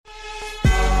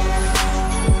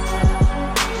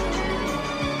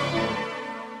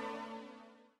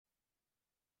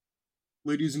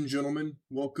Ladies and gentlemen,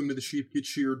 welcome to the Sheep Get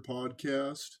Sheared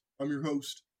podcast. I'm your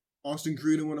host, Austin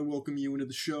Creed, and I want to welcome you into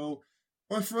the show.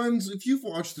 My friends, if you've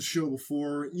watched the show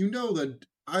before, you know that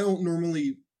I don't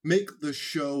normally make the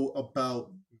show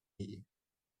about me.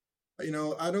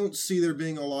 I don't see there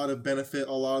being a lot of benefit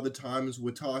a lot of the times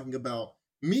with talking about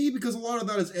me because a lot of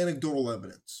that is anecdotal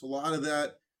evidence. A lot of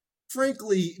that,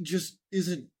 frankly, just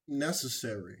isn't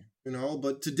necessary,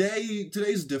 but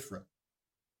today's different.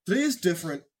 Today is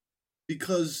different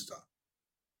because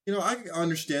I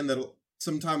understand that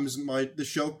sometimes the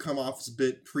show come off as a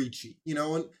bit preachy,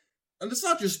 and it's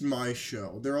not just my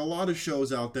show. There are a lot of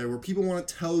shows out there where people want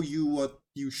to tell you what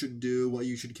you should do, what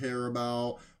you should care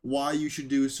about, why you should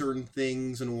do certain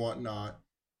things and whatnot,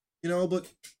 but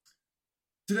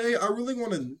today I really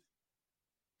want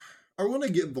to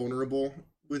get vulnerable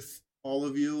with all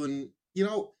of you, and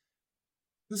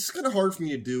this is kind of hard for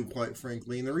me to do, quite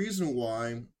frankly, and the reason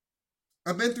why,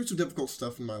 I've been through some difficult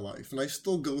stuff in my life, and I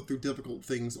still go through difficult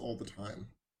things all the time.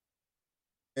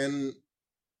 And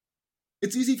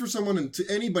it's easy for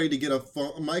anybody to get a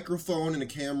microphone and a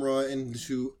camera and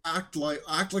to act like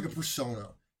a persona.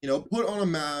 Put on a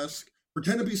mask,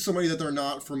 pretend to be somebody that they're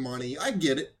not for money. I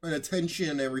get it, and attention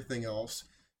and everything else.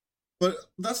 But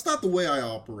that's not the way I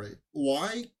operate.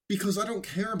 Why? Because I don't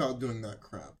care about doing that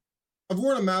crap. I've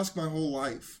worn a mask my whole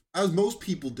life, as most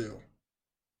people do.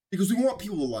 Because we want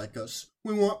people to like us.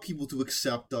 We want people to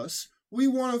accept us. We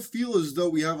want to feel as though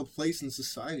we have a place in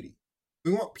society.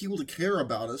 We want people to care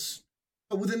about us.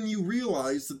 But then you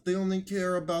realize that they only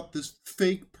care about this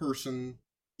fake person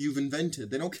you've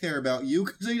invented. They don't care about you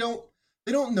because they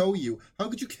don't know you. How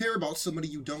could you care about somebody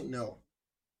you don't know?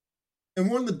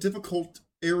 And one of the difficult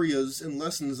areas and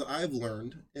lessons I've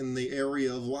learned in the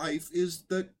area of life is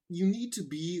that you need to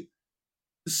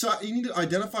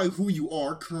identify who you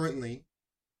are currently,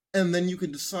 and then you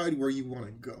can decide where you want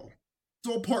to go. It's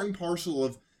all part and parcel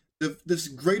of this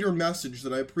greater message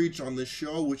that I preach on this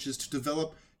show, which is to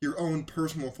develop your own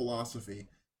personal philosophy.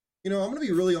 I'm going to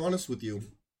be really honest with you.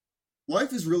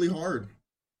 Life is really hard.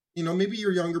 Maybe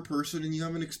you're a younger person and you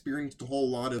haven't experienced a whole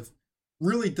lot of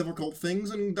really difficult things,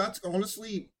 and that's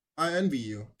honestly, I envy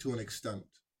you to an extent.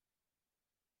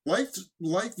 Life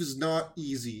is not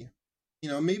easy.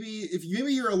 Maybe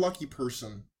you're a lucky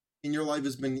person, and your life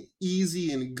has been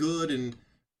easy and good and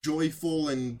joyful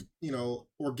and,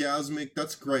 orgasmic,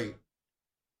 that's great.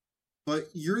 But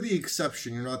you're the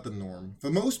exception, you're not the norm.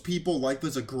 For most people, life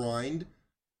is a grind.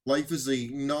 Life is a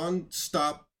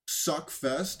non-stop suck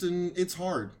fest, and it's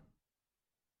hard.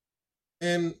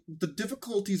 And the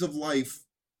difficulties of life,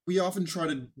 we often try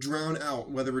to drown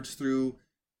out, whether it's through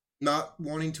not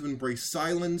wanting to embrace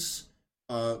silence,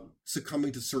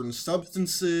 succumbing to certain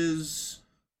substances,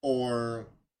 or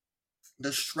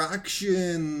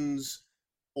distractions,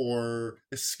 or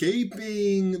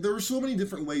escaping. There are so many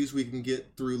different ways we can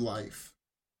get through life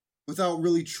without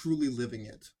really truly living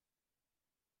it.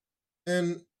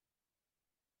 And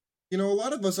a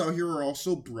lot of us out here are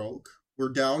also broke. We're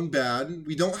down bad.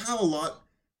 We don't have a lot.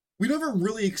 We never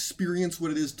really experience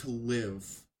what it is to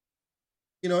live.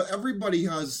 Everybody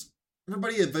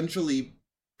eventually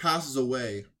passes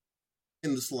away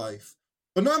in this life.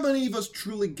 But not many of us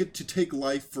truly get to take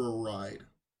life for a ride.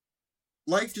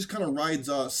 Life just kind of runs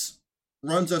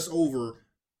us over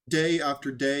day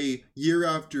after day, year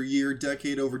after year,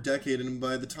 decade over decade, and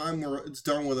by the time it's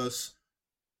done with us,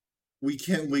 we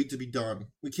can't wait to be done.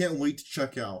 We can't wait to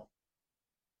check out.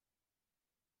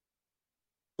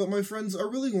 But my friends, I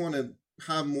really want to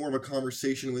have more of a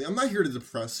conversation with you. I'm not here to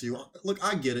depress you. Look,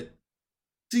 I get it.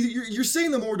 See, you're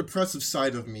seeing the more depressive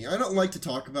side of me. I don't like to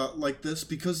talk about like this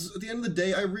because at the end of the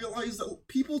day, I realize that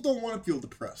people don't want to feel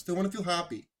depressed. They want to feel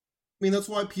happy. That's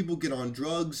why people get on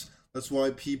drugs. That's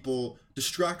why people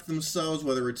distract themselves,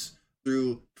 whether it's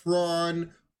through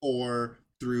porn or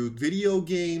through video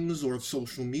games or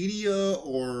social media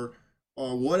or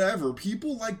whatever.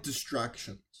 People like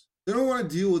distractions. They don't want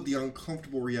to deal with the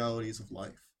uncomfortable realities of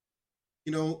life.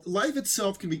 Life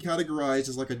itself can be categorized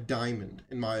as like a diamond,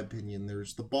 in my opinion.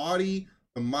 There's the body,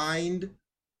 the mind,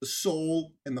 the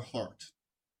soul, and the heart.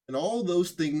 And all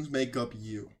those things make up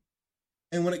you.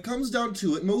 And when it comes down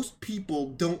to it, most people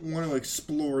don't want to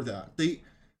explore that. They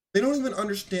don't even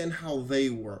understand how they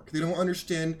work. They don't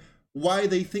understand why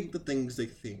they think the things they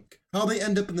think, how they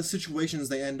end up in the situations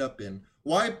they end up in,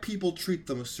 why people treat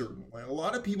them a certain way. A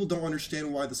lot of people don't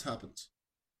understand why this happens.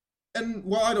 And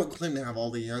while I don't claim to have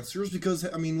all the answers, because,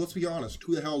 let's be honest,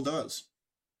 who the hell does?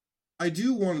 I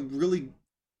do want to really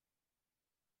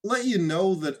let you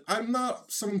know that I'm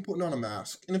not someone putting on a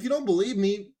mask. And if you don't believe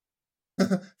me,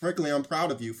 frankly, I'm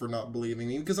proud of you for not believing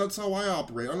me, because that's how I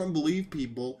operate. I don't believe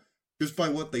people just by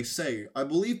what they say. I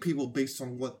believe people based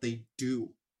on what they do.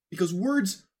 Because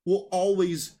words will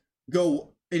always go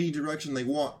any direction they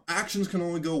want. Actions can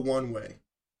only go one way.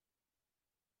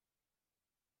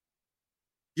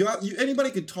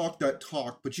 Anybody can talk that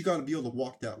talk, but you got to be able to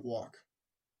walk that walk.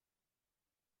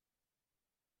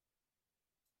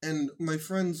 And my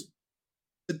friends,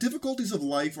 the difficulties of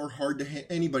life are hard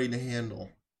to anybody to handle.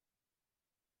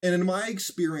 And in my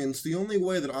experience, the only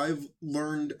way that I've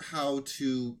learned how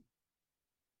to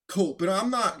cope, and I'm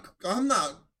not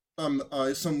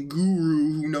some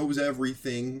guru who knows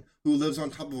everything, who lives on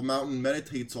top of a mountain and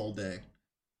meditates all day,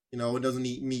 and doesn't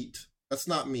eat meat. That's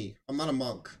not me. I'm not a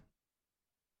monk.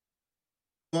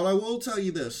 But I will tell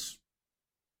you this.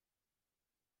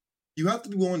 You have to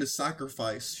be willing to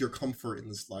sacrifice your comfort in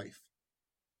this life.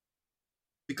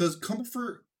 Because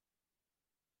comfort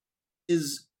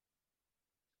is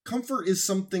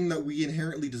something that we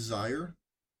inherently desire.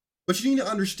 But you need to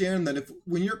understand that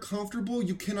when you're comfortable,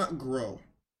 you cannot grow.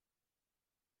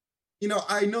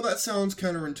 I know that sounds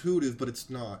counterintuitive, but it's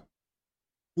not.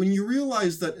 When you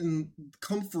realize that in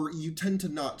comfort, you tend to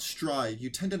not strive, you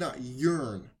tend to not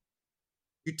yearn,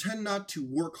 you tend not to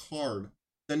work hard,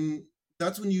 then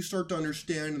that's when you start to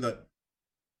understand that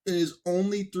it is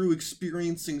only through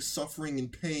experiencing suffering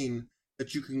and pain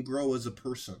that you can grow as a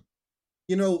person.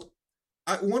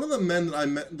 One of the men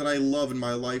that I love in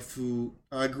my life, who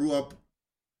I grew up,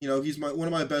 he's one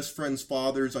of my best friend's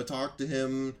fathers. I talk to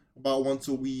him about once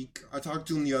a week. I talked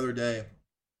to him the other day.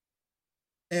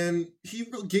 And he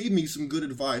gave me some good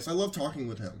advice. I love talking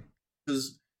with him.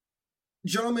 Because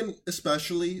gentlemen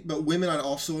especially, but women I'd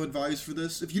also advise for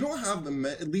this. If you don't have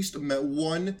at least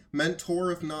one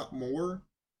mentor, if not more,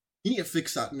 you need to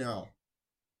fix that now.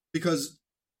 Because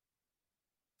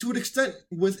to an extent,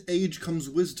 with age comes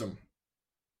wisdom.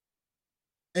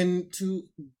 And to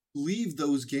leave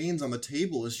those gains on the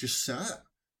table is just sad.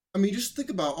 I mean, just think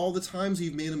about all the times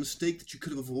you've made a mistake that you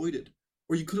could have avoided.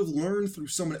 Or you could have learned through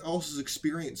someone else's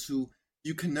experience who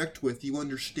you connect with, you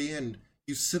understand,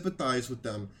 you sympathize with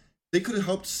them. They could have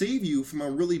helped save you from a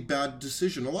really bad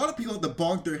decision. A lot of people have to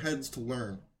bog their heads to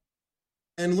learn.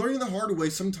 And learning the hard way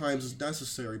sometimes is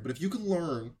necessary. But if you can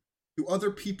learn through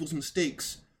other people's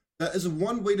mistakes, that is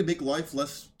one way to make life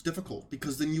less difficult.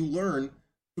 Because then you learn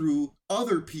through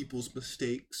other people's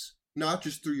mistakes, not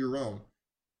just through your own.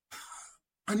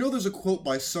 I know there's a quote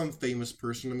by some famous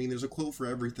person. I mean, there's a quote for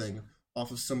everything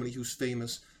off of somebody who's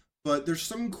famous. But there's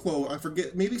some quote, I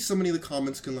forget, maybe somebody in the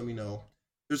comments can let me know.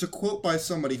 There's a quote by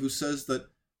somebody who says that,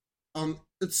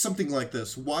 it's something like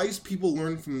this. Wise people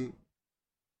learn from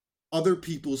other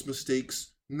people's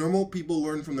mistakes. Normal people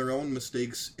learn from their own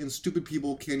mistakes. And stupid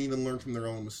people can't even learn from their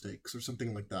own mistakes, or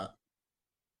something like that.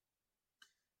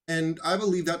 And I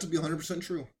believe that to be 100%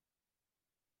 true.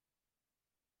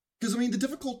 Because, the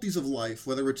difficulties of life,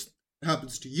 whether it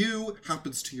happens to you,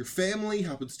 happens to your family,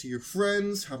 happens to your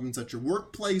friends, happens at your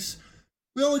workplace,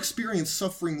 we all experience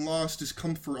suffering, loss,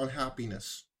 discomfort,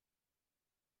 unhappiness.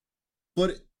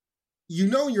 But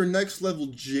you're next level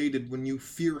jaded when you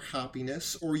fear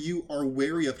happiness, or you are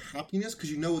wary of happiness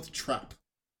because you know it's a trap.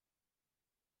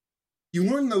 You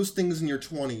learn those things in your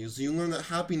 20s. You learn that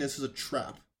happiness is a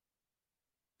trap.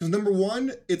 Because number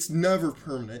one, it's never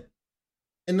permanent.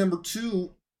 And number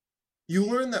two, you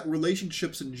learn that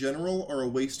relationships in general are a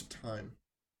waste of time.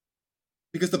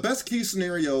 Because the best case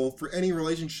scenario for any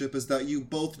relationship is that you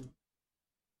both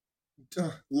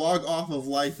log off of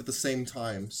life at the same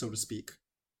time, so to speak.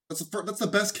 That's the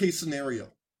best case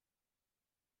scenario.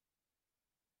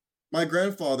 My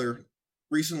grandfather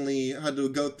recently had to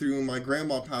go through my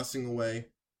grandma passing away,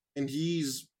 and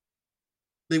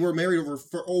they were married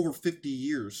for over 50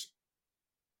 years.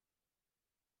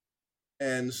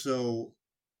 And so,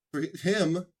 for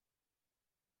him,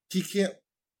 he can't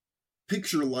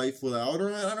picture life without her,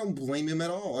 and I don't blame him at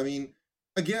all.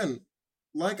 Again,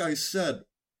 like I said,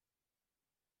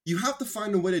 you have to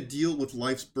find a way to deal with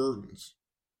life's burdens.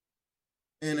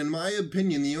 And in my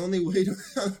opinion, the only way to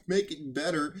make it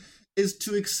better is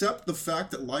to accept the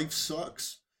fact that life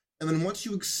sucks. And then once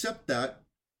you accept that,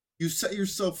 you set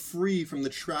yourself free from the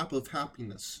trap of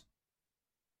happiness.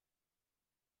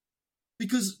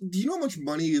 Because do you know how much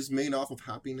money is made off of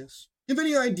happiness? You have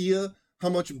any idea how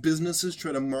much businesses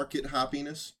try to market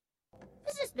happiness?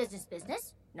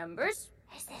 Business. Numbers.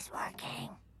 Is this working?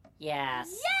 Yes.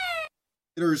 Yay!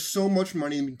 There is so much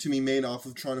money to be made off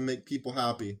of trying to make people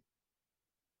happy.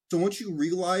 So once you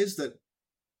realize that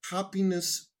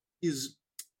happiness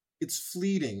it's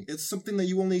fleeting. It's something that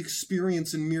you only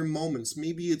experience in mere moments.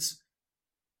 Maybe it's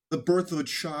the birth of a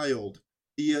child,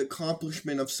 the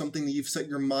accomplishment of something that you've set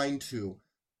your mind to,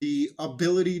 the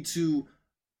ability to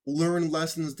learn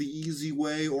lessons the easy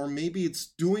way, or maybe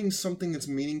it's doing something that's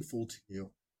meaningful to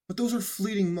you. But those are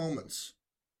fleeting moments.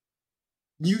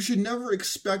 You should never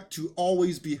expect to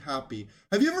always be happy.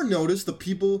 Have you ever noticed the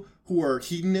people who are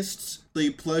hedonists,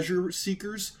 the pleasure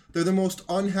seekers, they're the most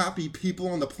unhappy people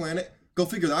on the planet? Go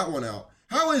figure that one out.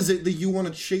 How is it that you want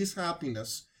to chase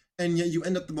happiness, and yet you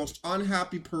end up the most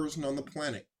unhappy person on the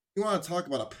planet? You want to talk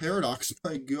about a paradox?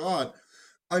 My God.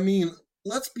 I mean,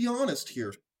 let's be honest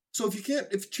here. So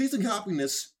if chasing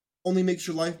happiness only makes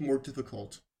your life more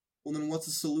difficult, well then what's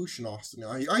the solution, Austin?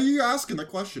 Are you asking the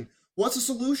question? What's the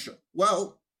solution?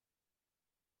 Well,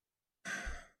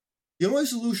 the only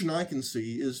solution I can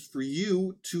see is for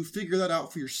you to figure that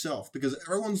out for yourself, because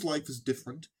everyone's life is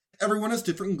different. Everyone has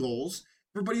different goals.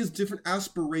 Everybody has different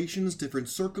aspirations, different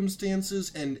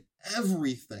circumstances, and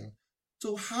everything.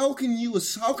 So how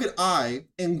could I,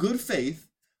 in good faith,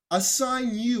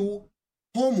 assign you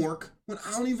homework when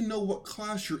I don't even know what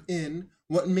class you're in,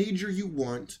 what major you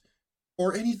want,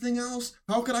 or anything else?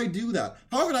 How could I do that?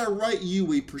 How could I write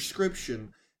you a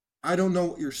prescription? I don't know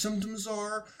what your symptoms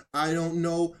are. I don't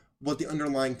know what the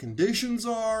underlying conditions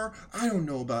are. I don't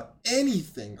know about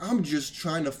anything. I'm just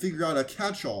trying to figure out a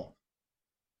catch-all.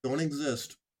 Don't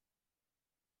exist.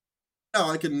 Now,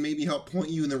 I can maybe help point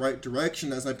you in the right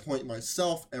direction as I point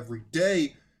myself every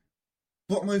day.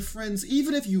 But my friends,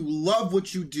 even if you love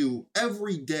what you do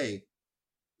every day,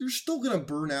 you're still gonna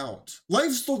burn out.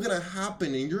 Life's still gonna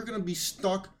happen, and you're gonna be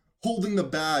stuck holding the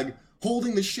bag,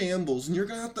 holding the shambles, and you're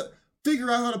gonna have to figure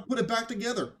out how to put it back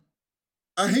together.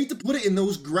 I hate to put it in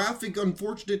those graphic,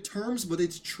 unfortunate terms, but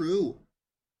it's true.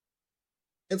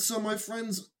 And so, my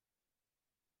friends,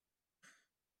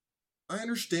 I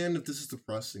understand if this is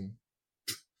depressing.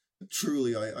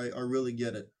 Truly, I really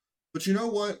get it. But you know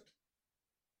what?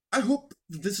 I hope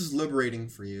this is liberating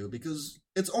for you, because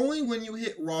it's only when you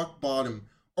hit rock bottom,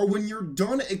 or when you're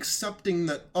done accepting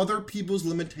that other people's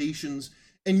limitations,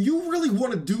 and you really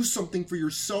want to do something for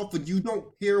yourself and you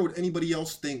don't care what anybody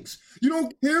else thinks. You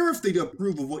don't care if they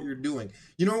approve of what you're doing.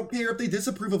 You don't care if they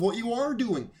disapprove of what you are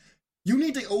doing. You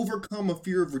need to overcome a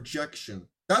fear of rejection.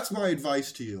 That's my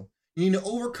advice to you. You need to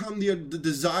overcome the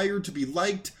desire to be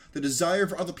liked, the desire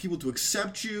for other people to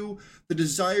accept you, the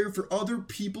desire for other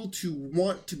people to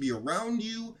want to be around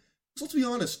you. So let's be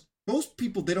honest, most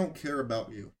people, they don't care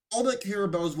about you. All they care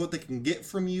about is what they can get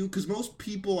from you, because most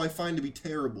people I find to be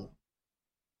terrible.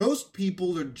 Most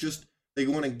people are just, they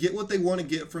want to get what they want to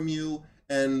get from you,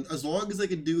 and as long as they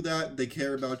can do that, they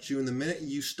care about you. And the minute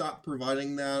you stop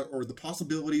providing that, or the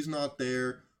possibility's not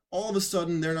there, all of a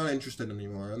sudden they're not interested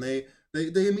anymore, and they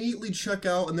immediately check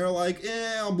out, and they're like,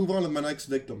 I'll move on to my next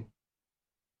victim.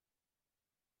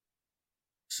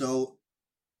 So,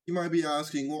 you might be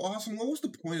asking, well, Austin, what was the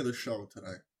point of the show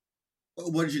today?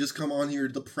 What, did you just come on here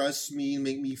to depress me and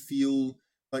make me feel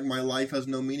like my life has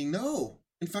no meaning? No.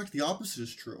 In fact, the opposite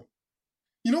is true.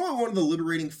 You know what one of the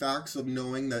liberating facts of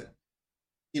knowing that,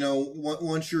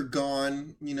 once you're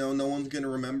gone, no one's going to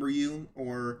remember you,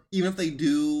 or even if they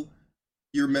do,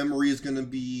 your memory is going to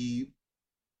be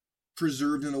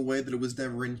preserved in a way that it was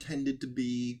never intended to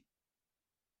be.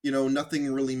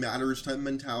 Nothing really matters type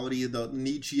mentality, the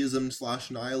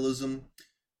Nietzscheism/nihilism.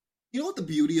 You know what the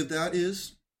beauty of that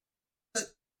is? That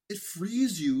it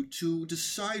frees you to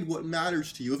decide what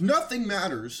matters to you. If nothing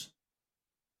matters,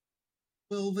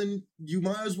 well, then you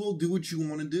might as well do what you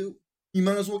want to do. You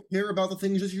might as well care about the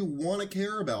things that you want to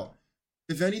care about.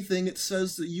 If anything, it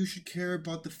says that you should care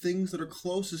about the things that are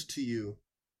closest to you.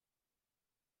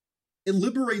 It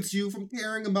liberates you from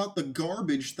caring about the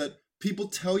garbage that people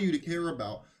tell you to care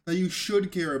about, that you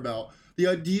should care about, the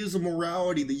ideas of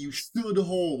morality that you should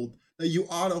hold, that you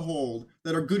ought to hold,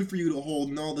 that are good for you to hold,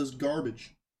 and all this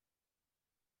garbage.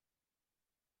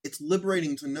 It's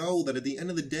liberating to know that at the end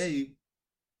of the day,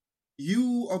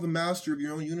 you are the master of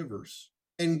your own universe.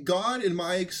 And God, in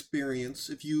my experience,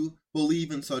 if you believe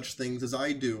in such things as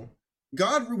I do,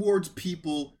 God rewards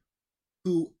people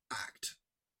who act.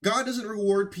 God doesn't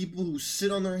reward people who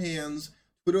sit on their hands,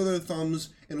 twiddle their thumbs,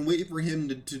 and wait for him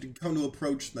to come to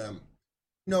approach them.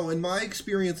 No, in my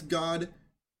experience, God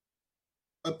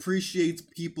appreciates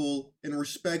people and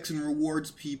respects and rewards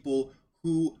people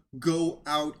who go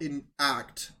out and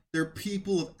act. They're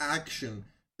people of action.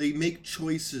 They make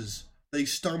choices. They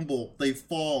stumble. They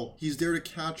fall. He's there to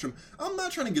catch them. I'm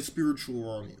not trying to get spiritual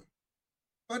on you.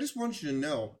 I just want you to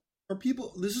know,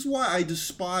 this is why I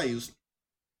despise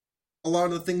a lot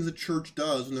of the things the church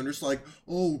does, and they're just like,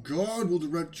 oh, God will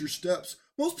direct your steps.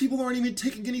 Most people aren't even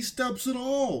taking any steps at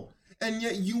all. And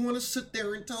yet you want to sit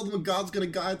there and tell them God's going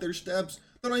to guide their steps.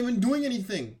 They're not even doing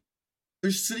anything.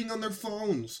 They're sitting on their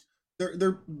phones.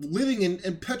 They're living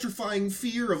in petrifying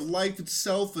fear of life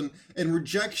itself and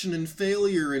rejection and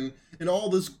failure and all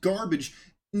this garbage.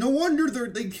 No wonder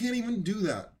they can't even do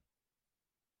that.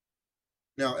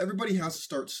 Now, everybody has to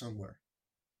start somewhere.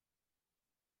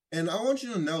 And I want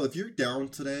you to know, if you're down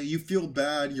today, you feel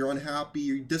bad, you're unhappy,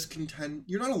 you're discontent,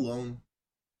 you're not alone.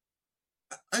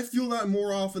 I feel that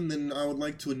more often than I would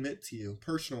like to admit to you,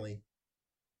 personally.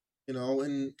 You know,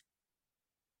 and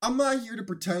I'm not here to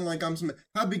pretend like I'm some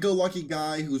happy-go-lucky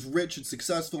guy who's rich and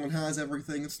successful and has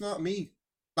everything. It's not me.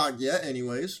 Not yet,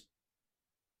 anyways.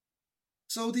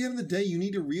 So at the end of the day, you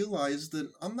need to realize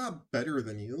that I'm not better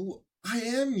than you. I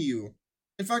am you.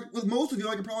 In fact, with most of you,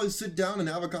 I could probably sit down and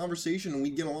have a conversation and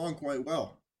we'd get along quite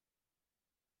well.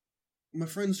 My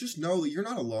friends, just know that you're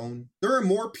not alone. There are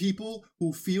more people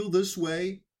who feel this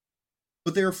way,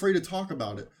 but they're afraid to talk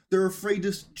about it. They're afraid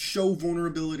to show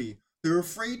vulnerability. They're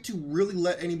afraid to really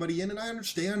let anybody in, and I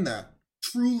understand that.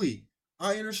 Truly,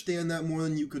 I understand that more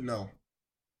than you could know.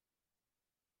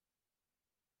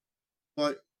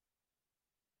 But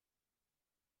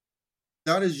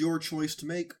that is your choice to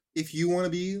make. If you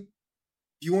want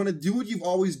to do what you've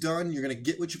always done, you're going to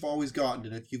get what you've always gotten.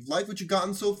 And if you've liked what you've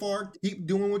gotten so far, keep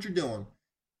doing what you're doing.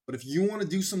 But if you want to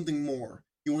do something more,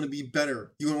 you want to be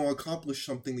better, you want to accomplish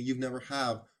something that you've never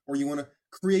had, or you want to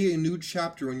create a new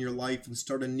chapter in your life and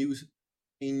start a new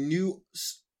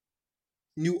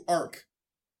arc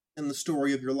in the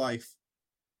story of your life,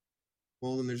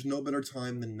 well, then there's no better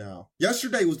time than now.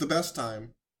 Yesterday was the best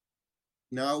time.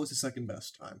 Now is the second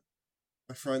best time.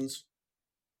 My friends,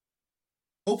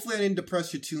 hopefully I didn't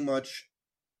depress you too much.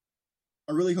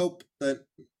 I really hope that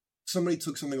somebody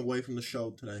took something away from the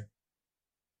show today.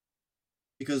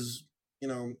 Because, you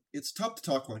know, it's tough to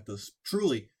talk like this.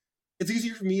 Truly. It's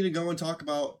easier for me to go and talk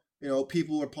about, you know,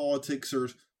 people or politics or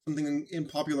something in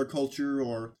popular culture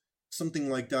or something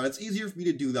like that. It's easier for me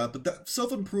to do that. But that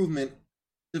self-improvement,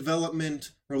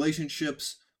 development,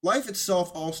 relationships, life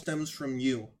itself all stems from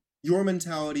you. Your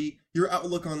mentality, your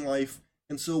outlook on life.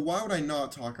 And so why would I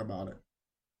not talk about it?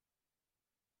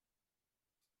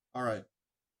 Alright.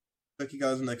 Check you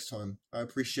guys next time. I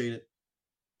appreciate it.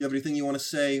 If you have anything you want to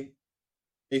say,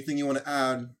 anything you want to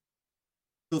add,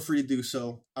 feel free to do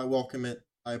so. I welcome it.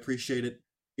 I appreciate it.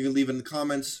 You can leave it in the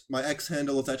comments. My X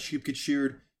handle is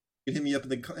 @SheepGetSheared. You can hit me up in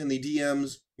the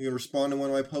DMs. You can respond to one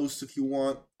of my posts if you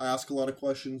want. I ask a lot of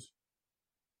questions.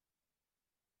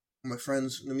 My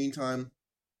friends, in the meantime,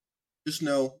 just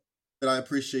know that I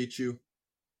appreciate you.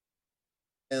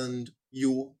 And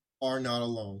you are not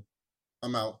alone.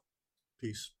 I'm out.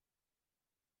 Peace.